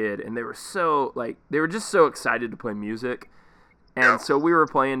young kid, and they were just so excited to play music. And so we were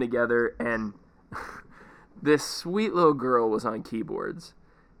playing together, and this sweet little girl was on keyboards,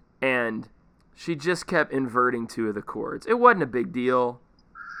 and she just kept inverting 2 of the chords. It wasn't a big deal,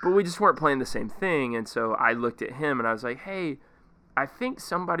 but we just weren't playing the same thing. And so I looked at him and I was like, hey, I think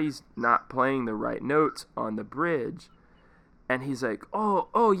somebody's not playing the right notes on the bridge. And he's like,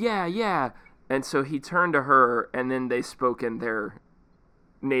 oh, yeah. And so he turned to her, and then they spoke in their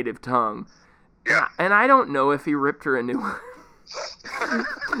native tongue. Yeah. And I don't know if he ripped her a new one.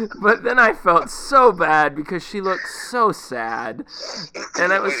 But then I felt so bad because she looked so sad,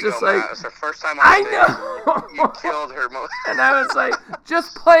 and I was just like, "It's her first time on I stage. know You killed her." And I was like,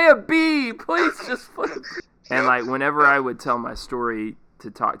 "Just play a B, please, just play a B." And whenever I would tell my story to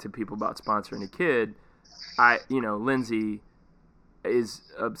talk to people about sponsoring a kid, Lindsay is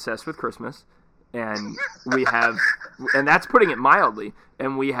obsessed with Christmas, and and that's putting it mildly.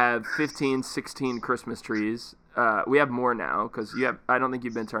 And we have 15, 16 Christmas trees. We have more now because I don't think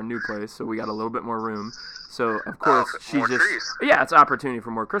you've been to our new place, so we got a little bit more room. So of course it's an opportunity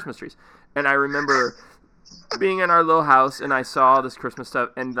for more Christmas trees. And I remember being in our little house, and I saw all this Christmas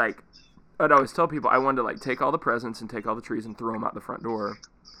stuff, and I'd always tell people I wanted to like take all the presents and take all the trees and throw them out the front door,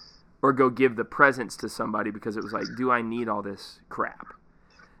 or go give the presents to somebody, because it was like, do I need all this crap?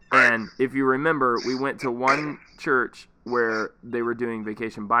 Right. And if you remember, we went to one church where they were doing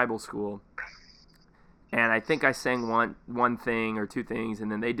Vacation Bible School, and I think I sang one thing or two things,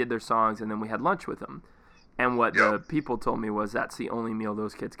 and then they did their songs, and then we had lunch with them. And what the people told me was that's the only meal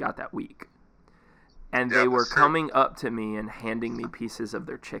those kids got that week. And they were coming up to me and handing me pieces of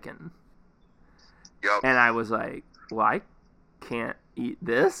their chicken. Yep. And I was like, well, I can't eat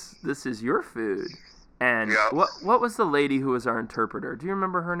this. This is your food. And what was the lady who was our interpreter? Do you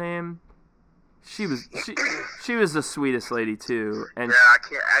remember her name? She was the sweetest lady too. And I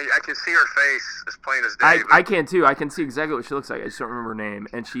can see her face as plain as day. I can too. I can see exactly what she looks like. I just don't remember her name.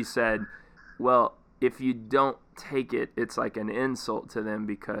 And she said, well, if you don't take it, it's like an insult to them,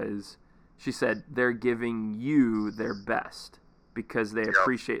 because she said they're giving you their best because they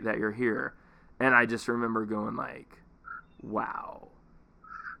appreciate that you're here. And I just remember going like, wow,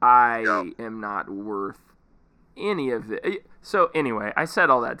 I am not worth any of it. So anyway, I said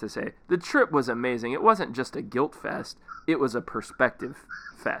all that to say the trip was amazing. It wasn't just a guilt fest; it was a perspective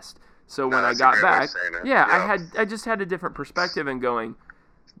fest. So when I got back, I just had a different perspective and going,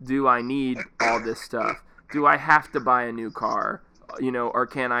 do I need all this stuff? Do I have to buy a new car? Or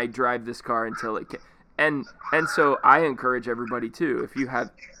can I drive this car until it can? And so I encourage everybody too. If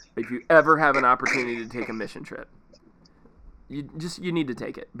you ever have an opportunity to take a mission trip, you need to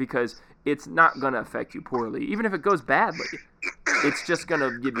take it, because it's not going to affect you poorly. Even if it goes badly, it's just going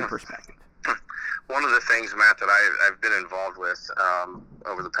to give you perspective. One of the things, Matt, that I've been involved with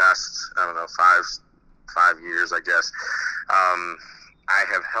over the past, 5 years, I guess, I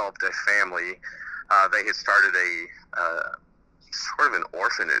have helped a family. They had started a sort of an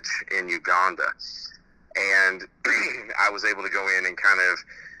orphanage in Uganda, and I was able to go in and kind of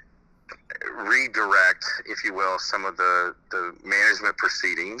redirect, if you will, some of the management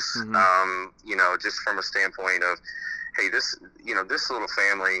proceedings, just from a standpoint of, hey, this little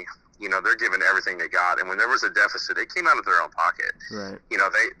family, they're giving everything they got. And when there was a deficit, it came out of their own pocket. Right.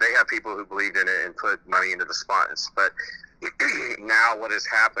 They have people who believed in it and put money into the spots. But now what has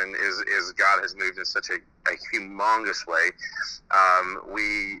happened is God has moved in such a humongous way.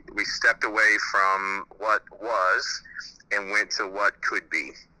 We stepped away from what was and went to what could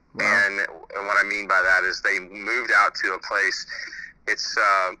be. Wow. And what I mean by that is they moved out to a place. It's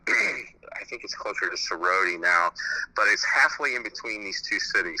I think it's closer to Sorority now, but it's halfway in between these two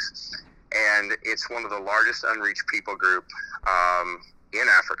cities, and it's one of the largest unreached people group in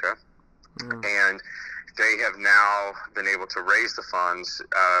Africa. And they have now been able to raise the funds.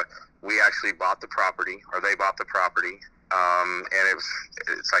 We actually bought the property, or they bought the property, and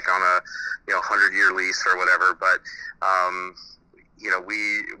it's like on a 100-year lease or whatever, but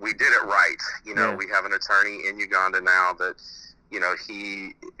we did it right. We have an attorney in Uganda now that,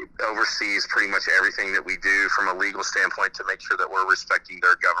 he oversees pretty much everything that we do from a legal standpoint to make sure that we're respecting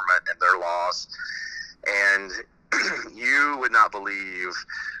their government and their laws. And you would not believe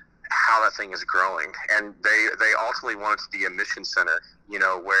how that thing is growing. And they ultimately want it to be a mission center,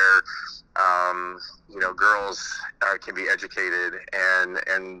 where, girls can be educated,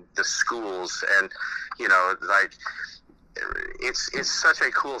 and the schools, and, it's such a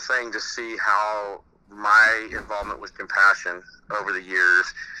cool thing to see how my involvement with Compassion over the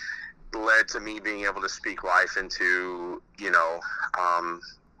years led to me being able to speak life into,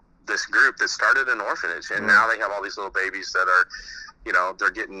 this group that started an orphanage, and now they have all these little babies that are, they're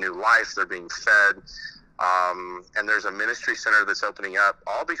getting new life, they're being fed, and there's a ministry center that's opening up,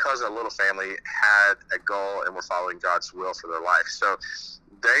 all because a little family had a goal and were following God's will for their life. So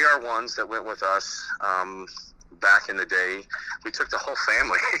they are ones that went with us, back in the day. We took the whole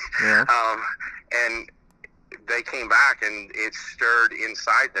family. Yeah. And they came back, and it stirred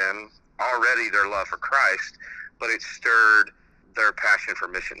inside them already their love for Christ, but it stirred their passion for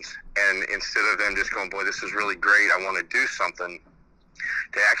missions. And instead of them just going, boy, this is really great, I want to do something,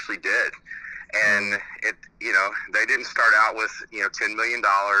 they actually did. And they didn't start out with, $10 million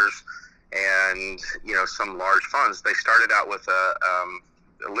and, some large funds. They started out with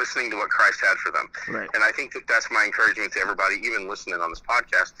listening to what Christ had for them. Right. And I think that's my encouragement to everybody, even listening on this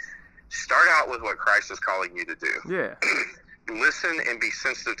podcast. Start out with what Christ is calling you to do. Yeah. Listen and be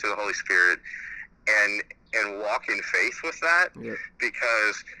sensitive to the Holy Spirit, and walk in faith with that,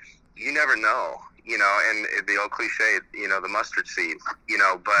 because you never know, and the old cliche, the mustard seed,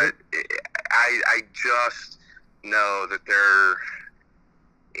 but I just know that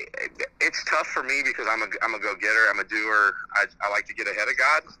it's tough for me, because I'm a go-getter, I'm a doer. I like to get ahead of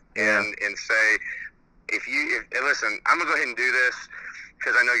God and say, if listen, I'm gonna go ahead and do this,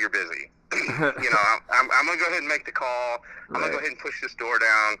 because I know you're busy. You know, I'm going to go ahead and make the call. I'm going to go ahead and push this door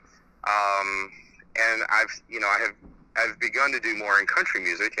down. And I've begun to do more in country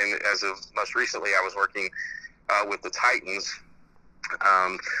music. And as of most recently, I was working with the Titans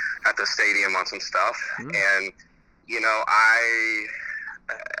at the stadium on some stuff. And, you know,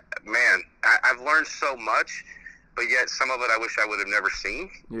 I've learned so much, but yet some of it I wish I would have never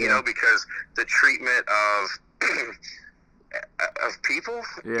seen, you know, because the treatment of people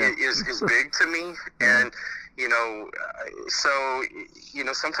is big to me. And, you know, so, you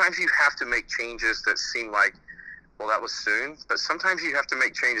know, sometimes you have to make changes that seem like, well, that was soon, but sometimes you have to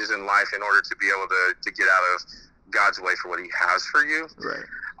make changes in life in order to be able to get out of God's way for what he has for you. Right.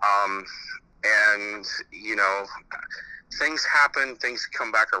 And, you know, things happen, things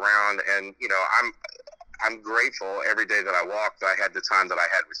come back around, and, you know, I'm grateful every day that I walk that I had the time that I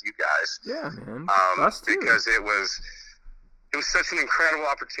had with you guys. Yeah, man. Because it was such an incredible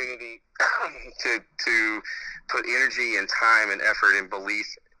opportunity to put energy and time and effort and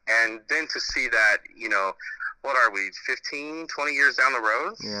belief, and then to see that, you know, what are we, 15, 20 years down the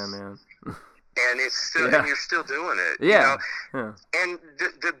road? Yeah, man. And it's still, and you're still doing it. Yeah. You know? Yeah. And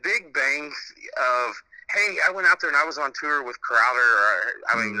the big bang of, hey, I went out there and I was on tour with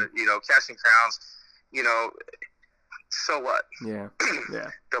Crowder, you know, Casting Crowns, you know, so what? Yeah. Yeah.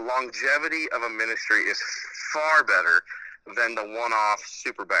 The longevity of a ministry is far better than the one-off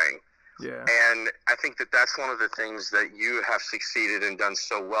super bang. Yeah. And I think that that's one of the things that you have succeeded and done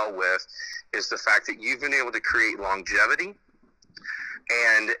so well with, is the fact that you've been able to create longevity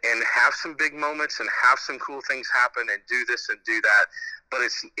and have some big moments and have some cool things happen and do this and do that, but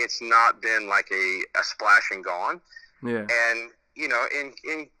it's not been like a splash and gone. Yeah. And, you know,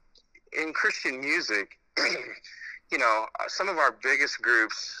 in Christian music, you know, some of our biggest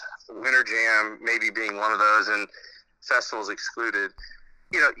groups, Winter Jam maybe being one of those, and festivals excluded,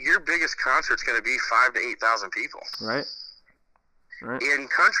 you know, your biggest concert's going to be 5,000 to 8,000 people. Right. Right. In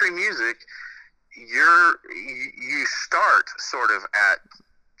country music, you start sort of at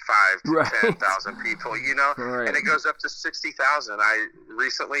 5,000 to 10,000 people, you know, and it goes up to 60,000. I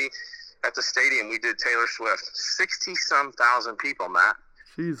recently at the stadium we did Taylor Swift, 60-some thousand people, Matt.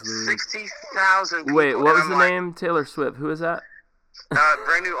 Jeez, 60,000 people. Wait, what was the name? Taylor Swift. Who is that?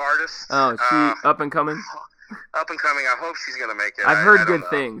 Brand new artist. Oh, she up and coming. Up and coming. I hope she's gonna make it. I've heard good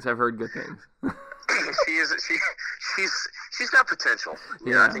things. She's got potential.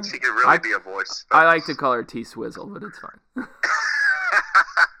 You know, I think she could really be a voice. I like to call her T-Swizzle, but it's fine.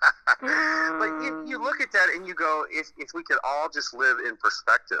 But you look at that and you go, if we could all just live in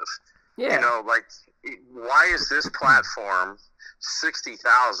perspective, you know, like, why is this platform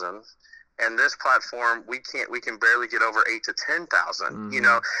 60,000 and this platform we can barely get over 8,000 to 10,000? You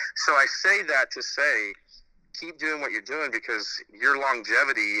know, so I say that to say, keep doing what you're doing, because your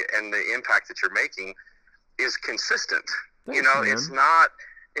longevity and the impact that you're making is consistent. Thanks, you know, man.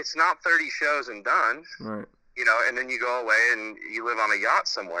 It's not 30 shows and done. Right. You know, and then you go away and you live on a yacht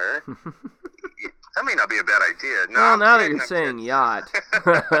somewhere. That may not be a bad idea. No, well, now that you're saying yacht.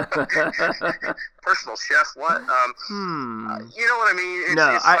 Personal chef, what? You know what I mean?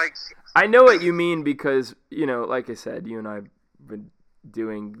 I know what you mean, because, you know, like I said, you and I have been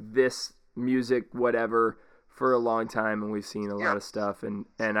doing this music, whatever, for a long time, and we've seen a lot of stuff, and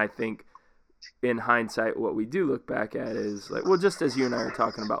I think in hindsight what we do look back at is like, well, just as you and I are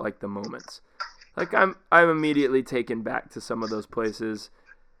talking about, like, the moments, like I'm immediately taken back to some of those places.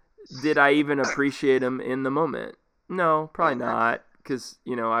 Did I even appreciate them in the moment? No, probably not, because,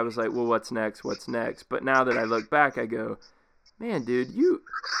 you know, I was like, well, what's next, but now that I look back, I go, man, dude, you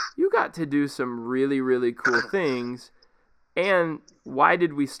got to do some really, really cool things. And why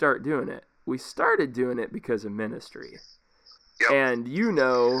did we start doing it? We started doing it because of ministry. Yep. And you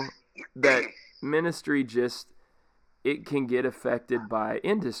know that ministry it can get affected by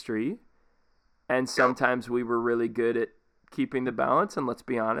industry. And sometimes we were really good at keeping the balance, and let's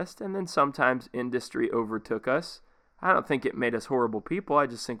be honest. And then sometimes industry overtook us. I don't think it made us horrible people. I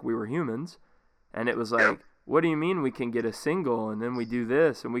just think we were humans. And it was like, what do you mean we can get a single, and then we do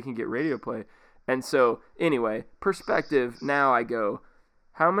this, and we can get radio play? And so, anyway, perspective, now I go,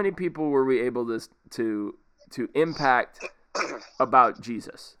 how many people were we able to impact about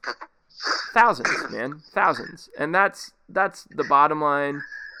Jesus? Thousands, man. Thousands. And that's the bottom line.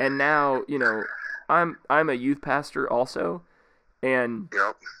 And now, you know, I'm a youth pastor also, and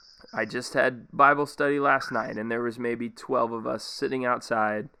I just had Bible study last night, and there was maybe 12 of us sitting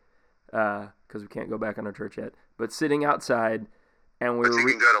outside, because we can't go back on our church yet, but sitting outside. And we but you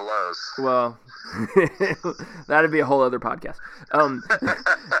can go to Lowe's. Well, that'd be a whole other podcast.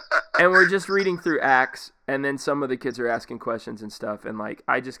 and we're just reading through Acts, and then some of the kids are asking questions and stuff, and like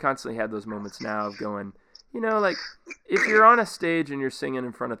I just constantly have those moments now of going, like if you're on a stage and you're singing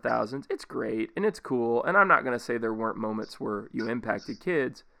in front of thousands, it's great and it's cool, and I'm not going to say there weren't moments where you impacted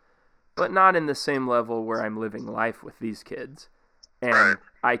kids, but not in the same level where I'm living life with these kids, and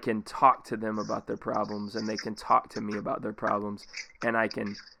I can talk to them about their problems, and they can talk to me about their problems, and I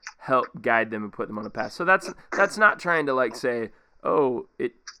can help guide them and put them on a path. So that's not trying to like say, oh,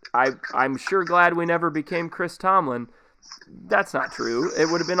 I'm sure glad we never became Chris Tomlin. That's not true. It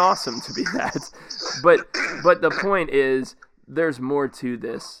would have been awesome to be that. But the point is, there's more to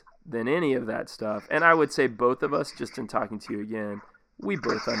this than any of that stuff. And I would say both of us, just in talking to you again, we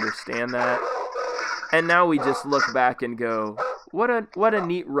both understand that. And now we just look back and go, what a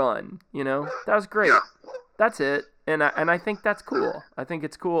neat run, That was great. Yeah. That's it. And I think that's cool. I think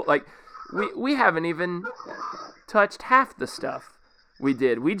it's cool. Like we haven't even touched half the stuff we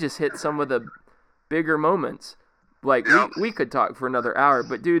did. We just hit some of the bigger moments. Like we could talk for another hour,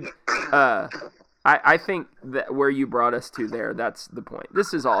 but dude, I think that where you brought us to there, that's the point.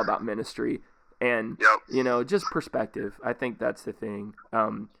 This is all about ministry and just perspective. I think that's the thing.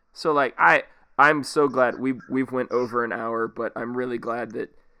 So like I'm so glad we've went over an hour, but I'm really glad that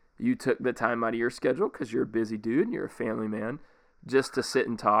you took the time out of your schedule, because you're a busy dude and you're a family man, just to sit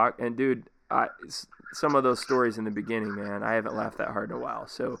and talk. And dude, some of those stories in the beginning, man, I haven't laughed that hard in a while.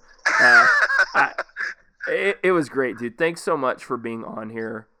 So it was great, dude. Thanks so much for being on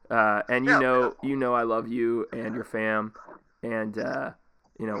here. And I love you and your fam. And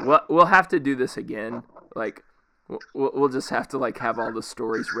we'll have to do this again. Like we'll just have to like have all the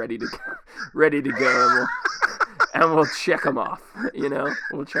stories ready to go, and we'll check them off.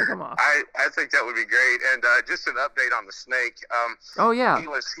 We'll check them off. I think that would be great. And just an update on the snake. Oh yeah. He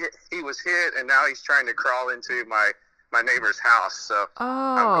was hit, and now he's trying to crawl into my neighbor's house. So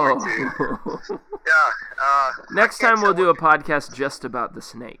I'm going to. Yeah. Next time we'll do a podcast just about the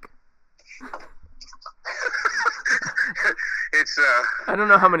snake. It's I don't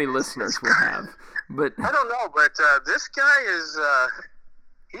know how many listeners we'll have, but I don't know. But this guy is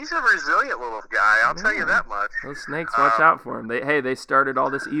he's a resilient little guy. I'll tell you that much. Those snakes, watch out for them. They started all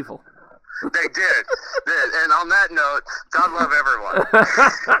this evil. They did. And on that note, God love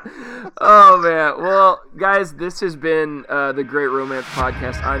everyone. Oh, man. Well, guys, this has been the Great Romance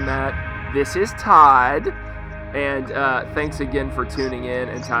Podcast. I'm Matt. This is Todd. And thanks again for tuning in.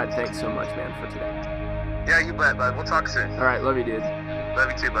 And Todd, thanks so much, man, for today. Yeah, you bet, bud. We'll talk soon. All right. Love you, dude.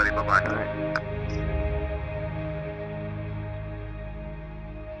 Love you too, buddy. Bye-bye. All right.